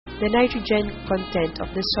The nitrogen content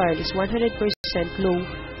of the soil is 100% low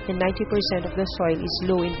and 90% of the soil is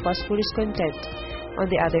low in phosphorus content. On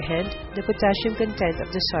the other hand, the potassium content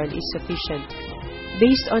of the soil is sufficient.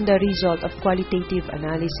 Based on the result of qualitative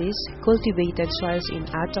analysis, cultivated soils in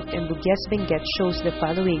Atok and Bugyas-Benguet shows the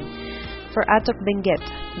following. For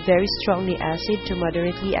Atok-Benguet, very strongly acid to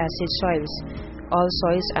moderately acid soils. All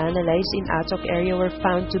soils analyzed in Atok area were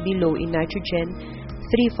found to be low in nitrogen.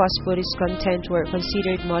 3 phosphorus content were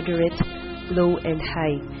considered moderate, low, and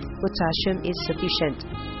high. Potassium is sufficient.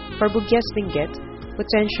 For Bugyas-Benguet,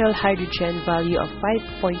 potential hydrogen value of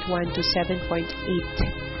 5.1 to 7.8.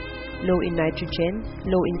 Low in nitrogen,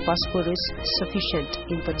 low in phosphorus, sufficient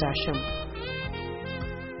in potassium.